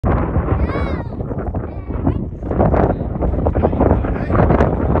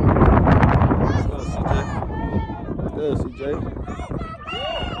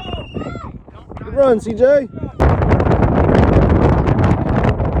Run, CJ.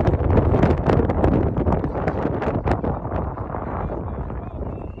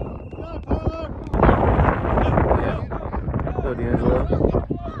 Go, D'Angelo.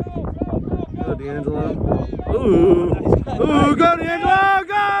 Go, D'Angelo. Ooh. Ooh, go, D'Angelo.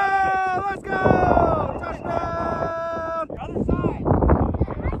 Go! Let's go! Touchdown! Other side.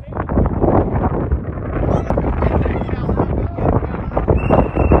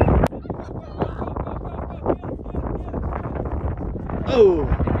 Oh!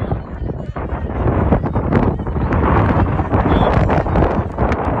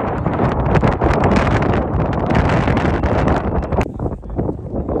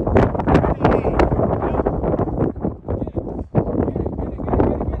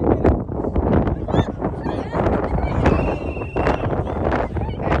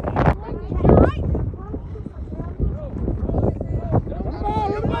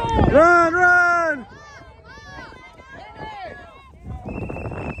 Run, run!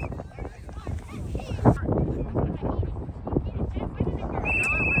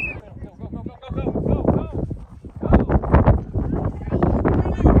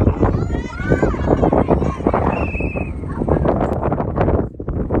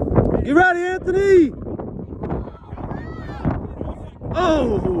 You ready, Anthony?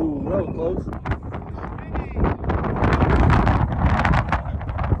 Oh, that was close.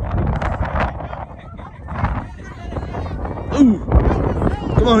 Ooh.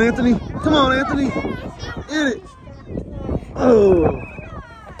 Come on, Anthony. Come on, Anthony. Hit it. Oh.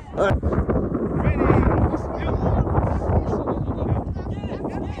 All right.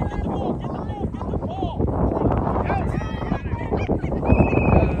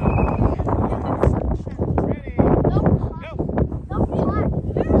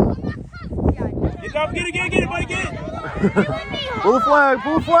 Get it, buddy, get it. Pull the flag,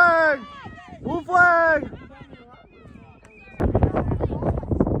 pull the flag. Pull the flag.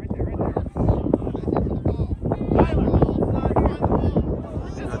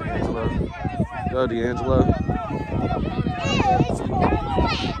 Go, D'Angelo.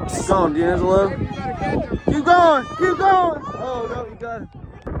 Keep going, D'Angelo. Keep going, keep going. Oh, no, you got it.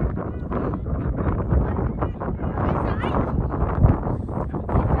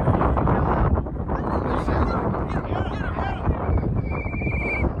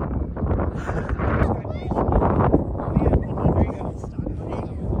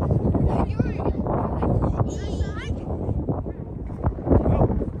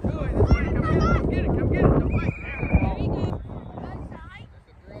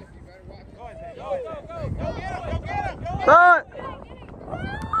 Start!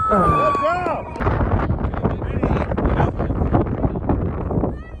 Good job.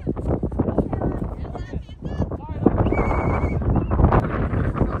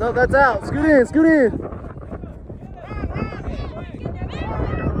 No, that's out. Scoot in, scoot in.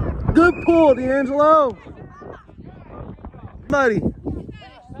 Good pull, D'Angelo. Buddy.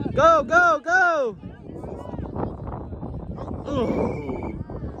 Go, go, go. Oh.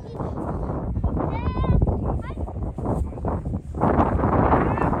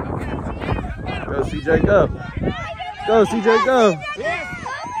 Go, CJ, go. Go, CJ, go.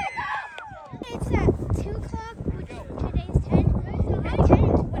 It's at 2 o'clock, today's 10. At 10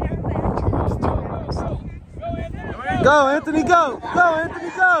 is whenever we're at 2. Go, Anthony, go. Go,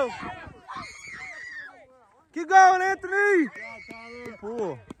 Anthony, go. Keep going, Anthony. Good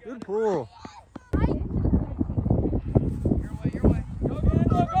pull. Good pull.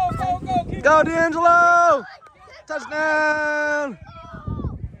 Go, D'Angelo. Touchdown.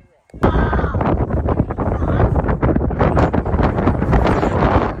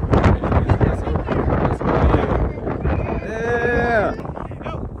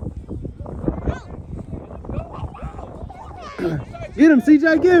 Get him,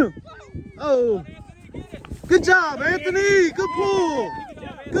 CJ, get him. Oh. Good job, Anthony. Good pull.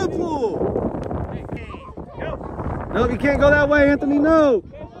 Good pull. No, you can't go that way, Anthony. No.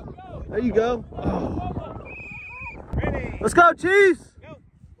 There you go. Oh. Let's go, Chiefs.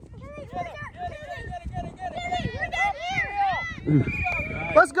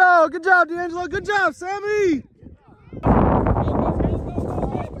 Let's go. Good job, D'Angelo. Good job, Sammy.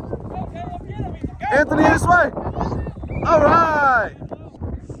 Anthony, this way. All right.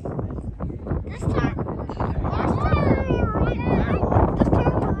 This time.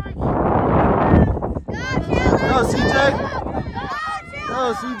 Go, CJ. Go,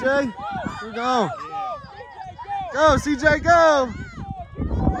 CJ. Keep going. Go, CJ, go.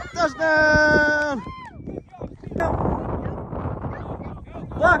 Touchdown.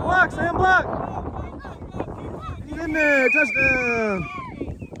 Block, block, Sam, block. Get in there. Touchdown.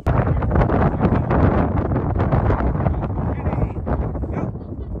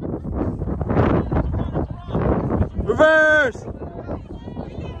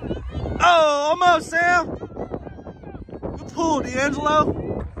 almost, Sam. Good pull,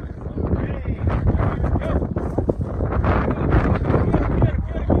 D'Angelo.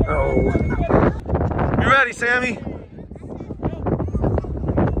 Oh. You ready, Sammy?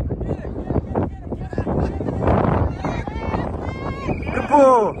 Good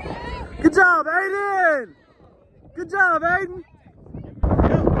pull. Good job, Aiden. Good job, Aiden.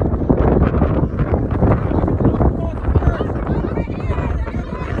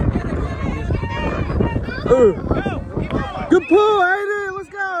 Good pull, Aiden. Let's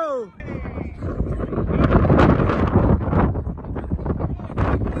go.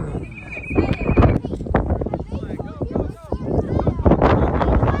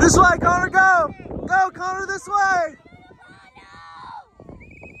 This way, Connor, go. Go, Connor, this way.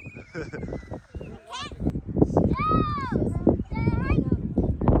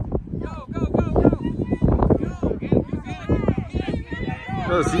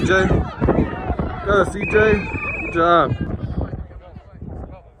 Go, CJ. Go, CJ. Good job.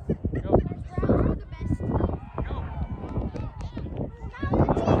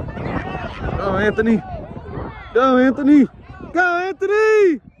 Go, Anthony. Go, Anthony. Go,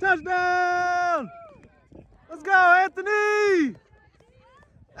 Anthony. Touchdown. Let's go, Anthony.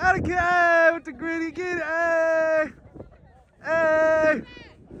 Atta with the gritty, get it. Hey. Hey.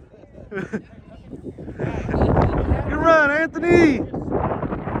 Good run, Anthony.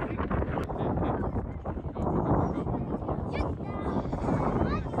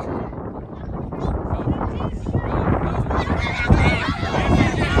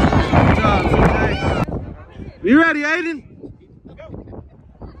 Good job, CJ. You ready, Aiden?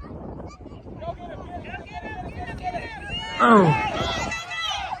 Oh.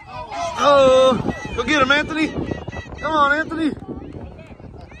 Oh. Go get him, Anthony. Come on, Anthony.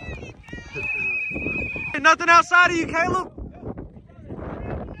 Nothing outside of you, Caleb.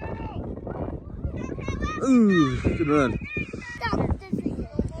 Ooh, good run.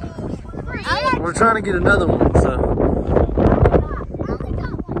 We're trying to get another one, so.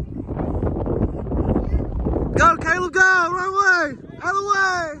 Go, Caleb, go. Right way. Out of the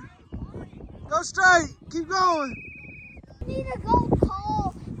way. Go straight. Keep going. I need to go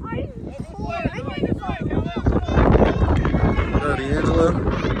call. Go, D'Angelo.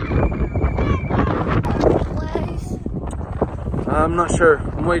 I'm not sure.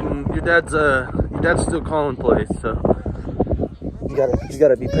 I'm waiting. Your dad's still calling plays, so you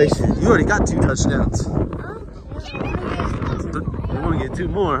gotta be patient. You already got 2 touchdowns. You want to get 2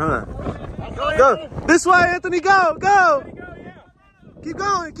 more, huh? Go this way, Anthony. Go, go. Keep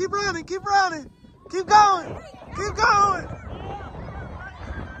going. Keep running. Keep running. Keep going. Keep going.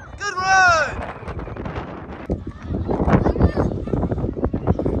 Good run.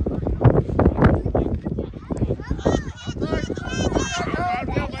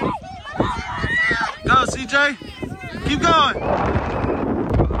 Go, CJ. Keep going.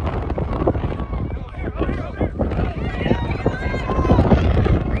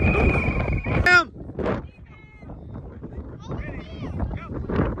 Damn.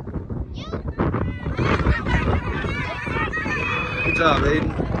 Good job,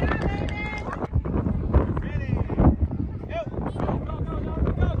 Aiden.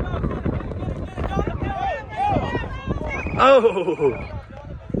 Oh.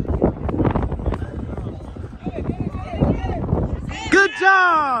 Good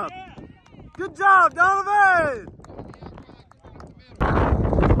job! Good job, Donovan!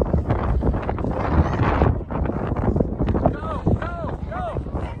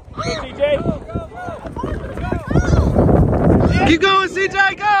 Keep going,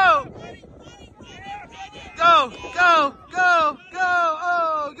 CJ, go! Go, go, go, go!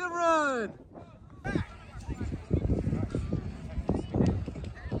 Oh, good run!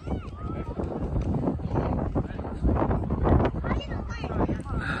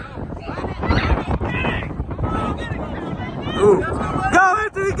 Ooh. Go,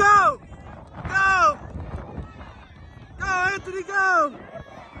 Anthony, go! Go! Go, Anthony, go!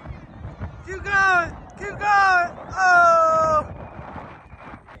 Keep going! Keep going! Oh!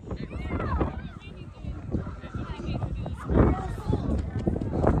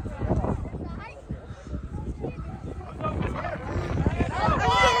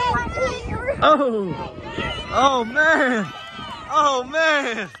 Oh! Oh, man! Oh,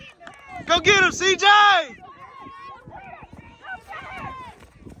 man! Go get him, CJ!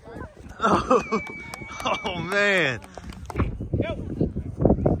 Oh, oh man.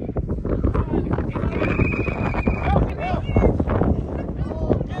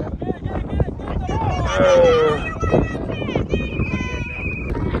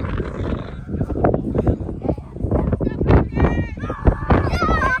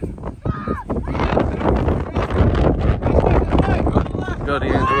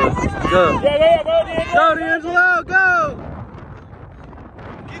 Go. Yeah, go, D'Angelo. Go, D'Angelo, go.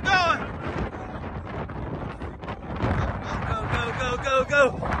 Keep going. Go, go, go, go, go,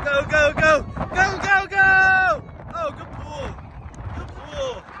 go, go, go, go. Oh, good pull. Good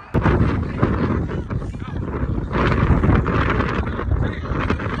pull.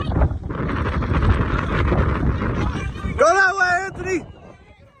 Go that way, Anthony.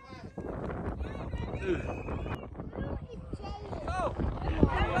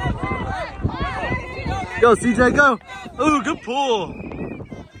 Go, CJ, go. Ooh, good pull.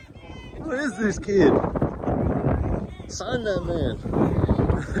 Who is this kid? Sign that man.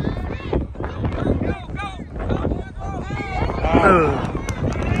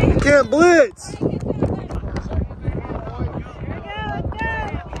 Can't blitz.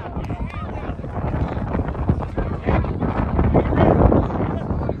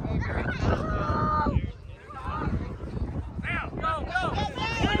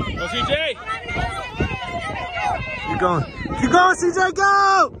 Go, CJ. Keep going. Keep going, CJ,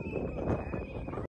 go!